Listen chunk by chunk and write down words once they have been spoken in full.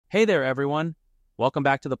Hey there, everyone. Welcome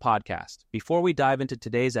back to the podcast. Before we dive into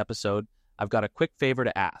today's episode, I've got a quick favor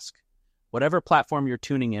to ask. Whatever platform you're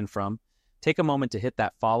tuning in from, take a moment to hit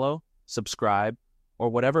that follow, subscribe, or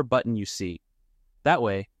whatever button you see. That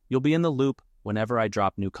way, you'll be in the loop whenever I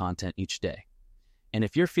drop new content each day. And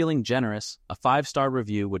if you're feeling generous, a 5-star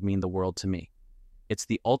review would mean the world to me. It's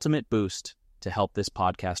the ultimate boost to help this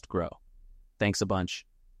podcast grow. Thanks a bunch.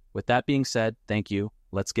 With that being said, thank you.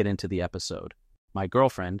 Let's get into the episode. My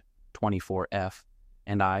girlfriend, 24F,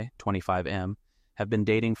 and I, 25M, have been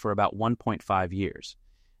dating for about 1.5 years,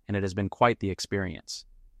 and it has been quite the experience.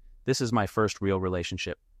 This is my first real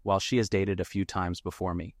relationship, while she has dated a few times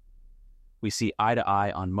before me. We see eye to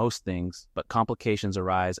eye on most things, but complications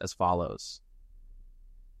arise as follows.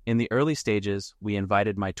 In the early stages, we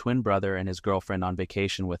invited my twin brother and his girlfriend on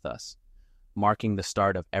vacation with us, marking the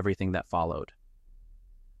start of everything that followed.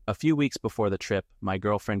 A few weeks before the trip, my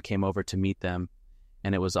girlfriend came over to meet them,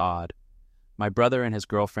 and it was odd. My brother and his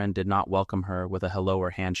girlfriend did not welcome her with a hello or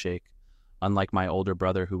handshake, unlike my older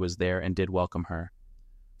brother who was there and did welcome her.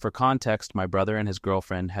 For context, my brother and his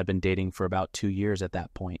girlfriend had been dating for about 2 years at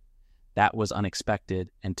that point. That was unexpected,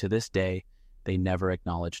 and to this day, they never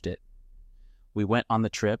acknowledged it. We went on the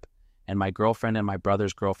trip, and my girlfriend and my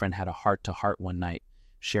brother's girlfriend had a heart-to-heart one night,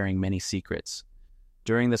 sharing many secrets.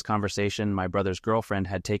 During this conversation, my brother's girlfriend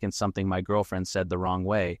had taken something my girlfriend said the wrong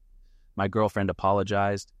way. My girlfriend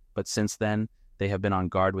apologized, but since then, they have been on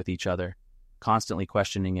guard with each other, constantly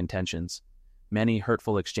questioning intentions. Many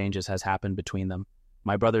hurtful exchanges has happened between them.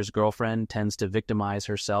 My brother's girlfriend tends to victimize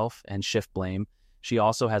herself and shift blame. She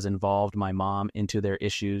also has involved my mom into their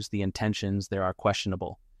issues. The intentions there are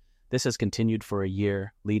questionable. This has continued for a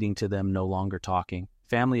year, leading to them no longer talking.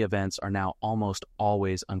 Family events are now almost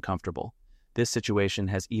always uncomfortable. This situation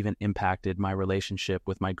has even impacted my relationship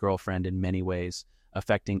with my girlfriend in many ways,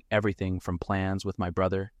 affecting everything from plans with my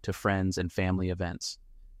brother to friends and family events.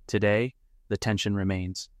 Today, the tension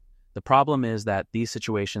remains. The problem is that these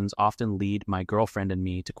situations often lead my girlfriend and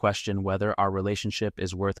me to question whether our relationship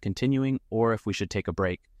is worth continuing or if we should take a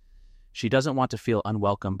break. She doesn't want to feel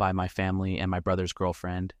unwelcome by my family and my brother's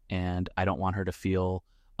girlfriend, and I don't want her to feel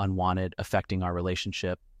unwanted, affecting our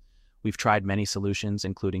relationship. We've tried many solutions,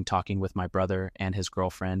 including talking with my brother and his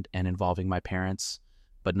girlfriend and involving my parents,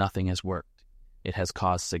 but nothing has worked. It has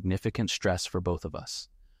caused significant stress for both of us.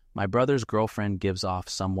 My brother's girlfriend gives off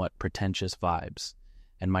somewhat pretentious vibes,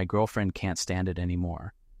 and my girlfriend can't stand it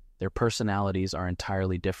anymore. Their personalities are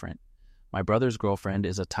entirely different. My brother's girlfriend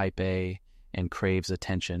is a type A and craves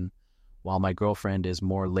attention, while my girlfriend is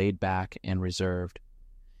more laid back and reserved.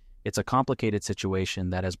 It's a complicated situation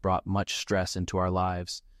that has brought much stress into our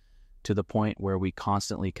lives, to the point where we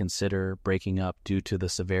constantly consider breaking up due to the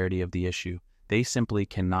severity of the issue. They simply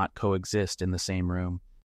cannot coexist in the same room.